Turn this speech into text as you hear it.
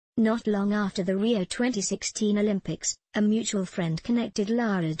Not long after the Rio 2016 Olympics, a mutual friend connected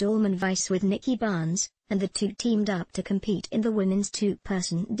Lara Dallman-Weiss with Nikki Barnes, and the two teamed up to compete in the women's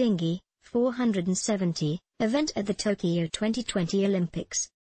two-person Dinghy 470 event at the Tokyo 2020 Olympics.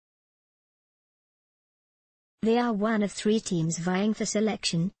 They are one of 3 teams vying for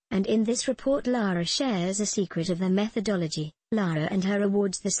selection, and in this report Lara shares a secret of their methodology. Lara and her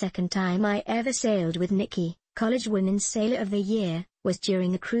awards: the second time I ever sailed with Nikki, College Women's Sailor of the Year, was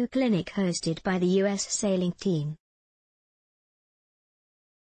during a crew clinic hosted by the U.S. sailing team.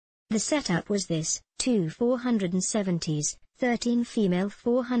 The setup was this: 2 470s, 13 female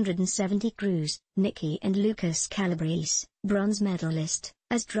 470 crews, Nikki and Lucas Calabrese, bronze medalist,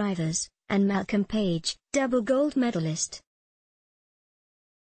 as drivers, and Malcolm Page, double gold medalist.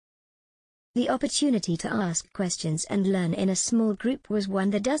 The opportunity to ask questions and learn in a small group was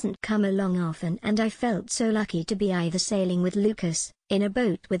one that doesn't come along often, and I felt so lucky to be either sailing with Lucas, in a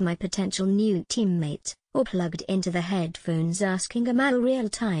boat with my potential new teammate, or plugged into the headphones asking Mal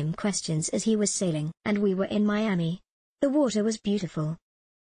real-time questions as he was sailing. And we were in Miami. The water was beautiful.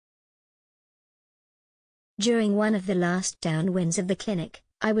 During one of the last downwinds of the clinic,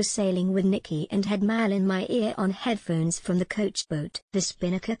 I was sailing with Nikki and had Mal in my ear on headphones from the coach boat. The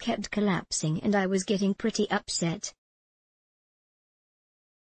spinnaker kept collapsing and I was getting pretty upset.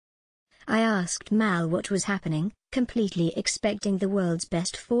 I asked Mal what was happening, completely expecting the world's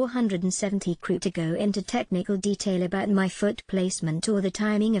best 470 crew to go into technical detail about my foot placement or the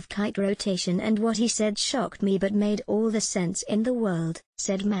timing of kite rotation, and what he said shocked me but made all the sense in the world.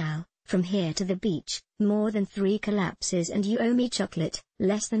 Said Mal, "From here to the beach, more than 3 collapses and you owe me chocolate,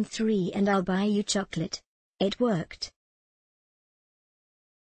 less than 3 and I'll buy you chocolate." It worked.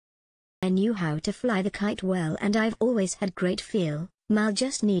 I knew how to fly the kite well and I've always had great feel. Mal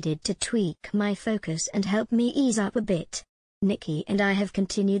just needed to tweak my focus and help me ease up a bit. Nikki and I have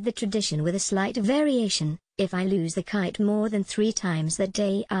continued the tradition with a slight variation: if I lose the kite more than 3 times that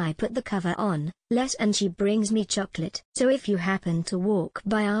day I put the cover on, less, and she brings me chocolate. So if you happen to walk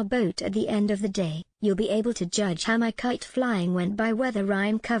by our boat at the end of the day, you'll be able to judge how my kite flying went by whether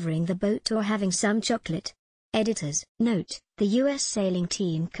I'm covering the boat or having some chocolate. Editor's note: the U.S. sailing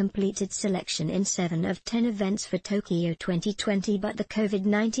team completed selection in 7 of 10 events for Tokyo 2020, but the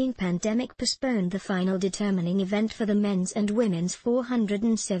COVID-19 pandemic postponed the final determining event for the men's and women's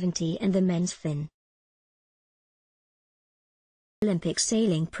 470 and the men's fin. Olympic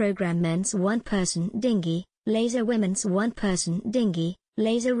sailing program: men's 1-person dinghy, laser women's 1-person dinghy,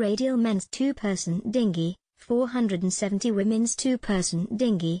 laser radial men's 2-person dinghy, 470 women's 2-person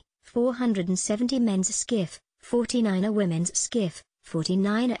dinghy, 470 men's skiff, 49er women's skiff,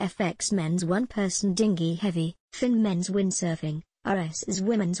 49er FX men's 1-person dinghy heavy, fin men's windsurfing, RS is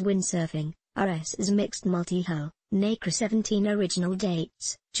women's windsurfing, RS is mixed multi-hull, NACRA 17 original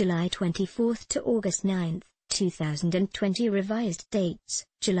dates, July 24 to August 9, 2020 revised dates,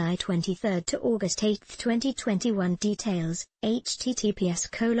 July 23 to August 8, 2021 details,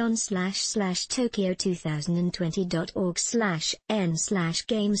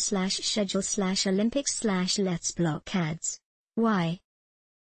 https://tokyo2020.org/n/game/schedule/olympics/let's block ads. Why?